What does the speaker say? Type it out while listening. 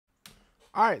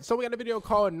All right, so we got a video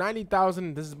called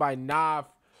 90,000. This is by Nahv.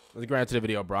 Let's get into the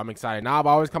video, bro. I'm excited. Nahv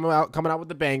always coming out with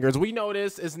the bangers. We know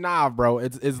this. It's Nahv, bro.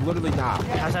 It's literally Nahv.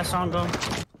 How's that song go?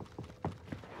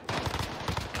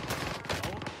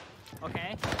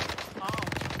 Okay.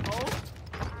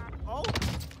 Oh!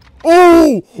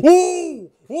 Oh!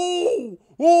 Oh!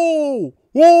 Oh!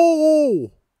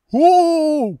 Oh!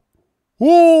 Oh!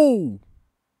 Oh!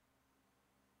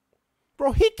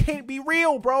 Bro, he can't be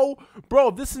real, bro.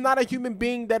 Bro, this is not a human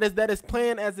being that is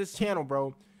playing as this channel,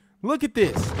 bro. Look at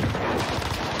this.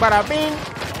 Bada bing.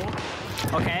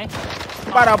 Okay.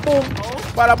 Bada boom.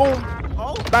 Bada boom.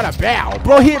 Bada bow.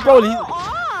 Bro, he.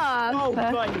 Oh,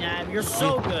 good, Nahv. You're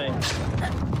so good.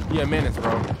 Yeah, minutes,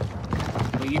 bro.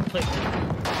 Well, you play.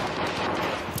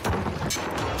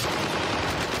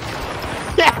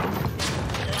 Yeah.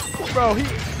 Bro,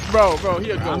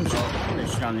 he a goat, bro.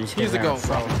 He's a goat,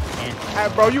 bro. Hey,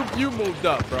 bro, you moved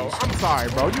up, bro. I'm sorry,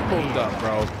 bro. You moved up,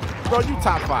 bro. Bro, you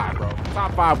top 5, bro.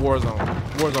 Top 5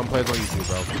 Warzone players on YouTube,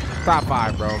 bro. Top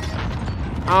 5, bro.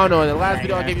 I don't know. In the last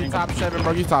video I gave you top 7,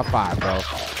 bro. You top 5, bro.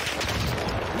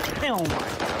 Oh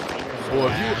my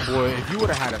Boy, if you would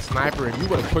have had a sniper and you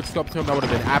would have quick scoped him, that would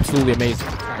have been absolutely amazing.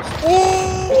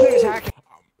 Oh! This nigga's hacking.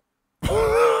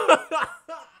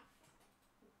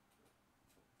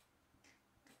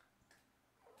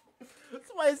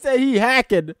 Somebody said he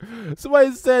hacking.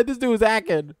 Somebody said this dude's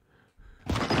hacking.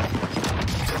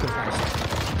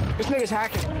 This nigga's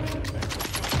hacking.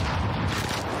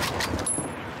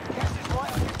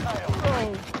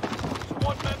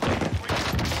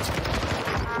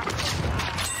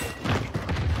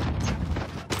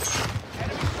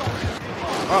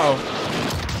 Uh-oh.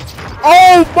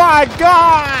 Oh my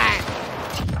God!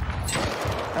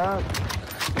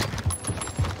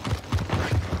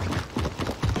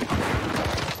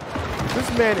 This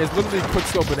man is literally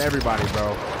quickscoping everybody,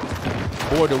 bro.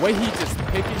 Boy, the way he's just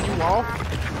picking you off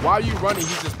while you running,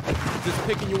 he's just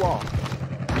picking you off.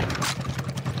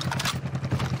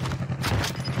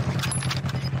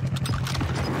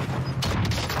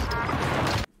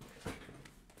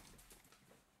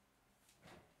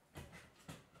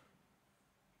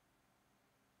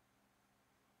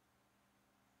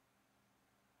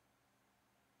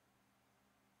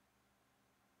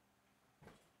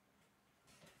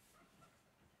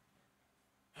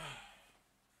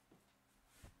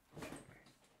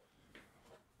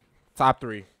 Top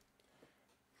 3.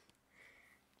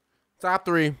 Top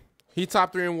 3. He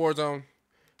top 3 in Warzone.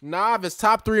 Nahv is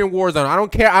top 3 in Warzone. I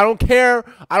don't care. I don't care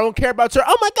about your.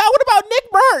 Oh my God! What about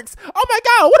Nick Merckx? Oh my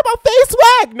God! What about Face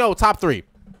Swag? No, top 3.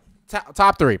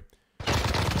 Top 3.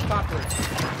 Top 3.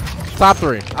 Top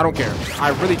 3. I don't care. I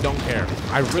really don't care.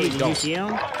 I really don't. Did you see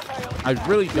him? I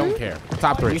really don't care.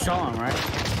 Top 3. You saw him, right?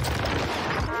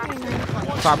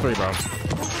 Top 3, bro.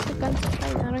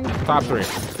 Top 3.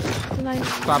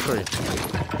 Top 3.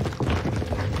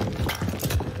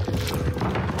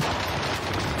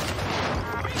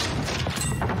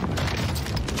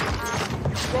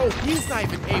 Bro, he's not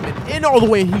even aiming in all the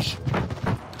way. Bro.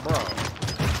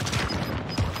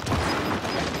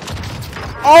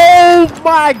 Oh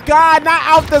my God! Not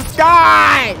out the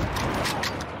sky.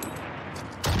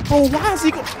 Bro, why is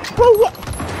he go? Bro, what?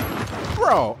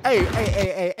 Bro,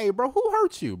 hey, bro, who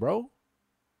hurt you, bro?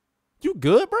 You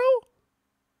good, bro?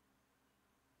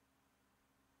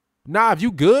 Nahv,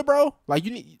 you good, bro? Like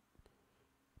you need,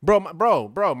 bro,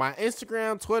 my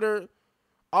Instagram, Twitter,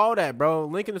 all that, bro.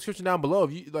 Link in the description down below.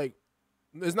 If you like,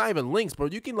 there's not even links, bro.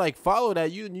 You can like follow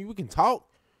that. We can talk.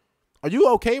 Are you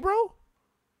okay, bro?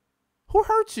 Who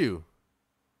hurt you?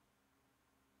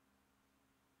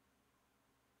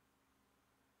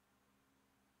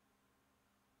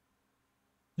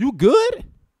 You good?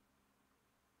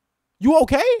 You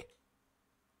okay?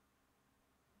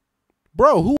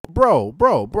 Bro, who? Bro.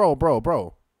 Bro,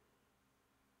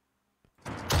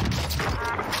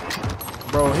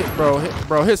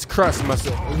 his crush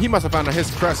he must have found out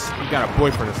his crush he got a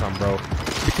boyfriend or something, bro.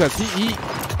 Because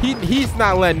he's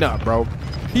not letting up, bro.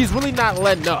 He's really not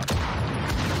letting up.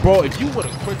 Bro, if you would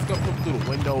have quick scoped him through the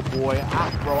window, boy,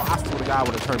 I swear to God, I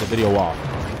would have turned the video off.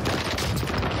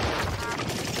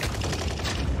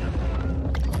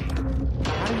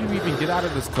 How do you even get out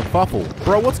of this kerfuffle?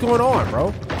 Bro, what's going on,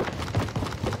 bro?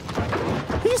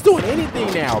 He's doing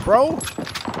anything now, bro. You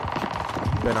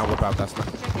better not whip out that stuff.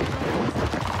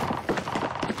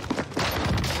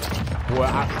 Boy,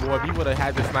 if he would have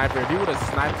had the sniper, if he would have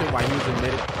sniped him while he was in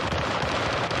mid.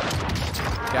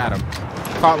 Got him.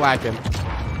 Caught lacking.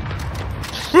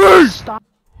 Stop.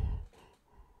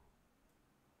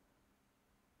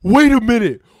 Wait a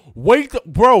minute. Wait,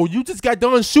 bro, you just got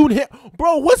done shooting him.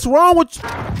 Bro, what's wrong with you?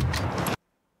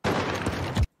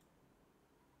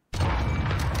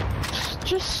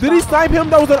 Just Did he snipe him?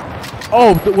 That was a.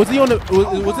 Oh, was he on the?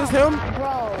 Was this him?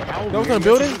 Bro. That was in the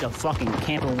building? The fucking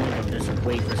camper window just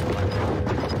wait for somebody.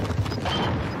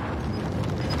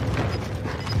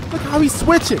 Look how he's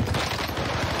switching.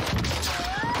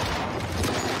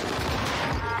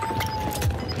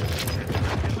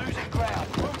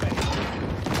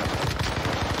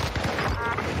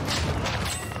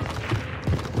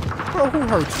 Bro, who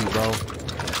hurt you, bro?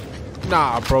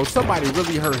 Nah, bro. Somebody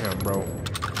really hurt him, bro.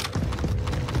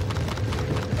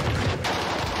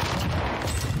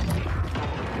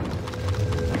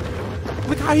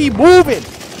 Look how he moving.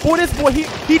 Boy, this boy,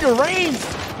 he deranged.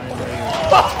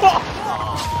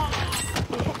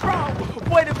 Bro,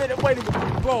 wait a minute.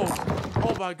 Bro,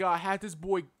 oh my God, had this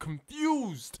boy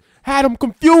confused. Had him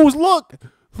confused. Look.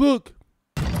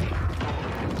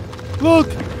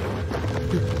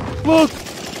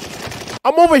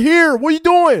 I'm over here. What are you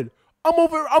doing? I'm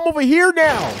over here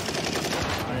now.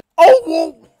 Oh,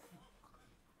 whoa.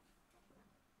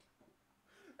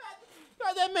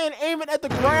 That man aiming at the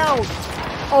ground.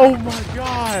 Oh my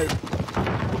God.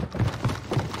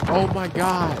 Oh my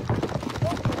God.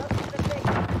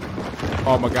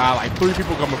 Oh my God, like 3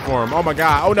 people coming for him. Oh my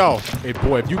God. Oh no. Hey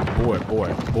boy, if you oh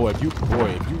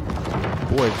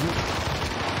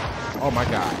my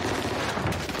God.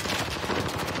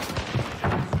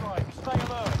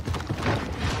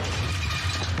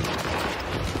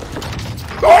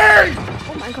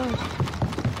 Oh my God.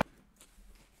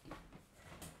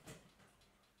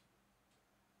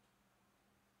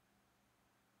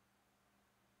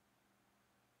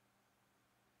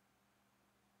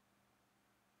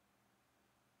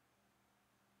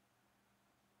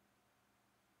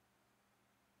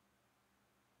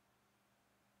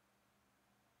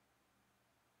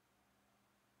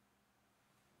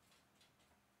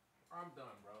 I'm done,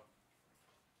 bro.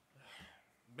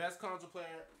 Best console player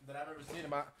that I've ever seen in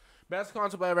my best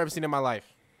console player I've ever seen in my life.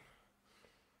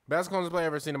 Best console player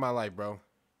I've ever seen in my life, bro.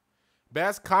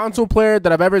 Best console player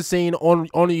that I've ever seen on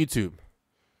YouTube.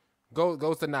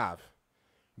 Goes to Nahv.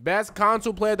 Best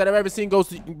console player that I've ever seen goes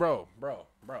to bro.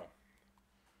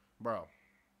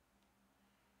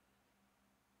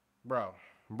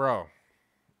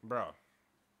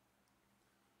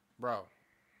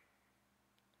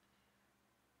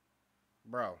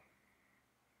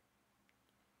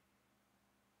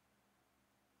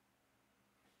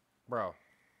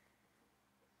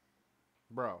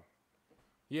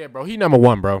 Yeah, bro. He number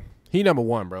one, bro.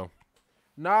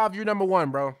 Nahv, you're number one,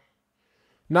 bro.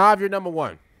 Nahv, you're number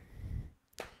one.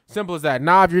 Simple as that.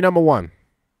 Nahv, you're number one.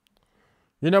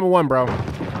 You're number one, bro.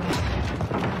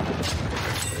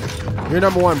 You're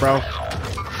number one, bro.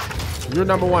 You're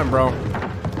number one, bro.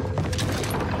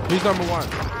 He's number one.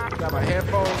 Got my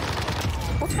headphones.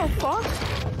 What the fuck?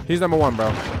 He's number one,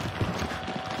 bro.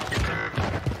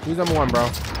 He's number one, bro.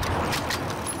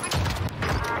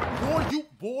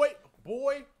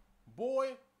 Boy,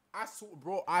 I swear,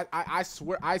 bro.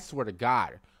 I swear to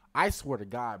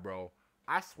God. Bro.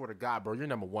 You're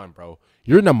number one, bro.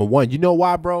 You're number one. You know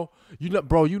why, bro? You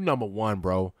number one,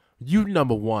 bro. You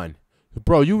number one.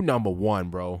 Bro, you number one,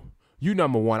 bro. You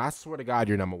number one. I swear to God,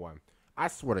 you're number one. I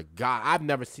swear to God. I've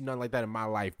never seen nothing like that in my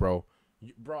life, bro.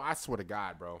 Bro, I swear to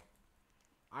God, bro.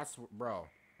 I swear, bro.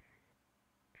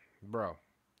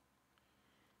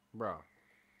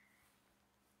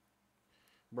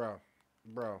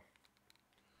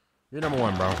 You're number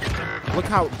one, bro.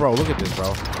 Look at this,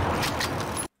 bro.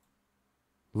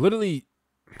 Literally.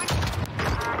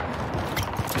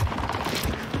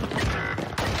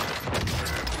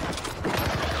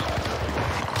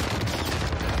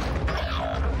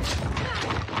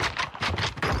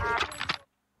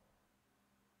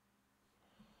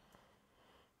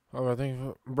 Oh, I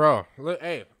think, bro. Look,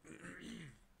 hey.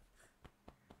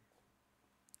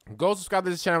 Go subscribe to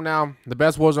this channel now. The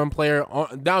best Warzone player.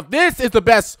 Now, this is the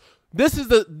best. This is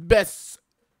the best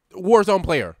Warzone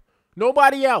player.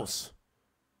 Nobody else.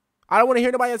 I don't want to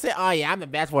hear nobody else say, "Oh yeah, I'm the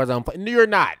best Warzone player." No, you're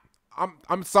not.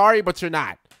 I'm sorry, but you're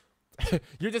not.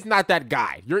 You're just not that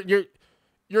guy. You're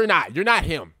not. You're not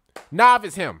him. Nahv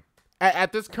is him.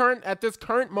 At this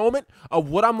current moment of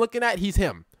what I'm looking at, he's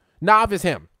him. Nahv is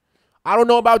him. I don't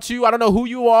know about you. I don't know who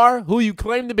you are, who you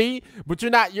claim to be, but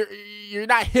you're not. You're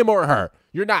not him or her.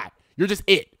 You're not. You're just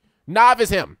it. Nahv is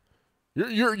him.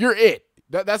 You're it.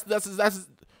 That's.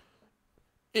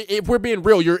 If we're being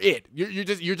real, you're it.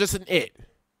 You're just an it.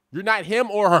 You're not him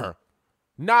or her.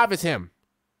 Nahv is him.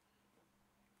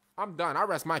 I'm done. I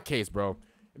rest my case, bro.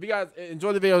 If you guys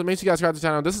enjoyed the video, make sure you guys subscribe to the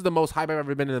channel. This is the most hype I've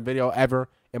ever been in a video ever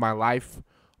in my life.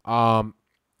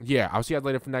 Yeah, I'll see you guys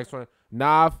later for the next one.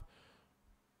 Nahv.